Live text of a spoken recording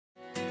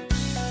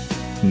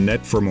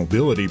Net for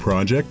Mobility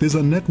project is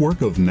a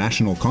network of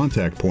national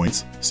contact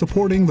points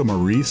supporting the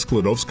Marie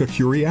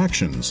Sklodowska-Curie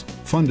actions,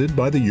 funded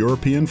by the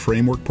European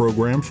Framework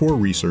Program for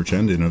Research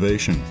and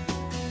Innovation.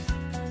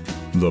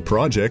 The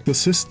project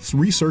assists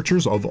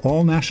researchers of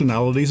all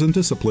nationalities and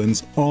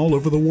disciplines all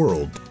over the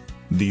world.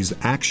 These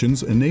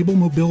actions enable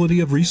mobility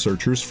of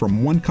researchers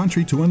from one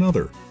country to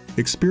another,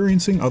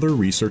 experiencing other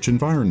research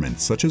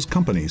environments such as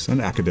companies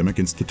and academic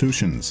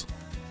institutions.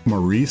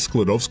 Marie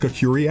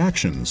Sklodowska-Curie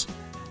Actions.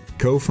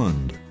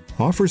 COFUND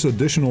offers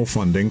additional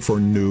funding for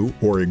new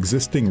or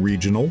existing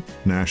regional,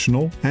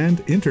 national,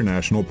 and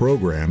international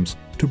programs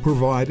to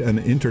provide an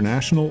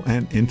international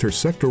and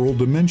intersectoral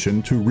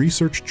dimension to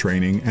research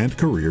training and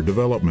career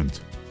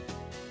development.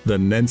 The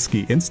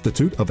Nencki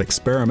Institute of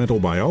Experimental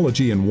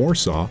Biology in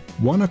Warsaw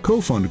won a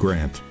COFUND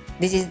grant.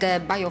 This is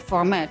the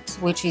Bio4Med,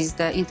 which is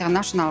the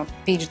international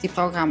PhD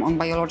program on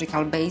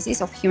biological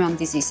basis of human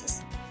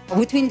diseases.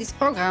 Within this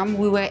program,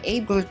 we were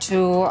able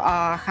to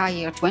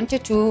hire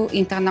 22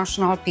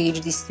 international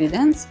PhD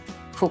students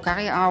who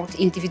carry out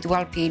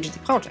individual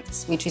PhD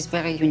projects, which is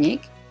very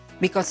unique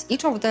because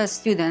each of the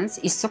students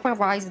is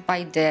supervised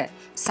by the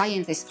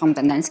scientists from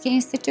the Nencki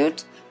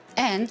Institute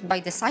and by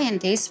the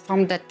scientists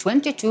from the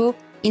 22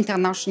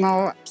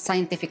 international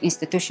scientific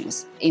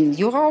institutions in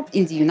Europe,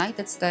 in the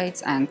United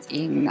States, and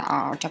in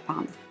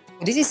Japan.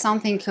 This is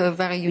something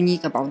very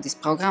unique about this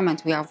program,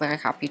 and we are very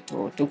happy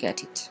to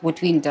get it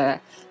between the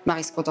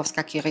Marie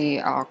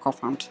Sklodowska-Curie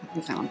COFUND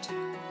grant.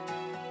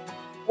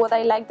 What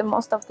I like the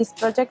most of this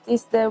project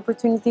is the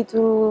opportunity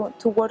to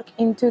work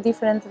in two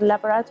different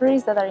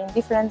laboratories that are in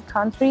different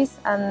countries,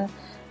 and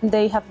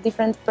they have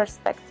different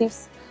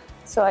perspectives.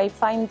 So I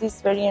find this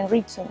very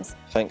enriching.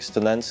 Thanks to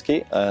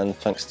Nencki and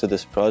thanks to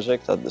this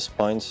project, at this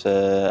point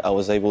I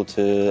was able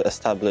to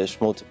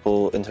establish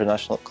multiple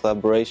international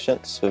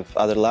collaborations with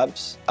other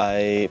labs.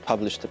 I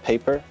published a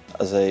paper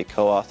as a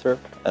co-author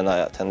and I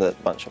attended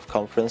a bunch of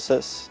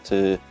conferences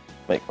to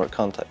make more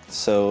contacts.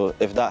 So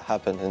if that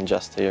happened in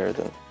just a year,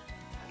 then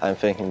I'm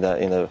thinking that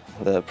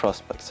the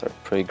prospects are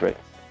pretty great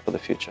for the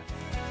future.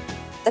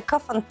 The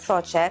COFUND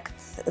project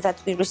that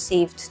we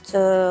received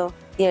 2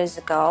 years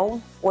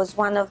ago was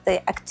one of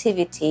the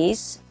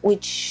activities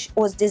which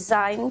was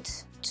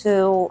designed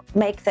to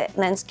make the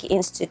Nencki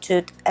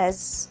Institute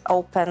as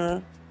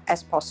open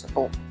as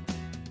possible.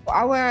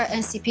 Our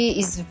NCP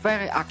is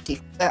very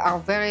active. They are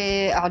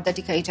very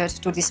dedicated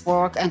to this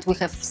work and we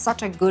have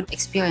such a good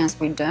experience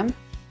with them.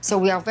 So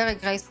we are very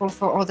grateful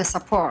for all the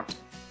support.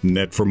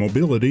 Net for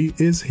Mobility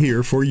is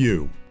here for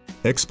you.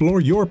 Explore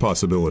your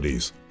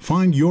possibilities.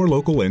 Find your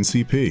local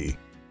NCP.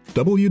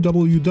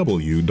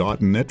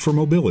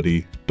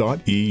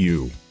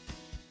 www.netformobility.eu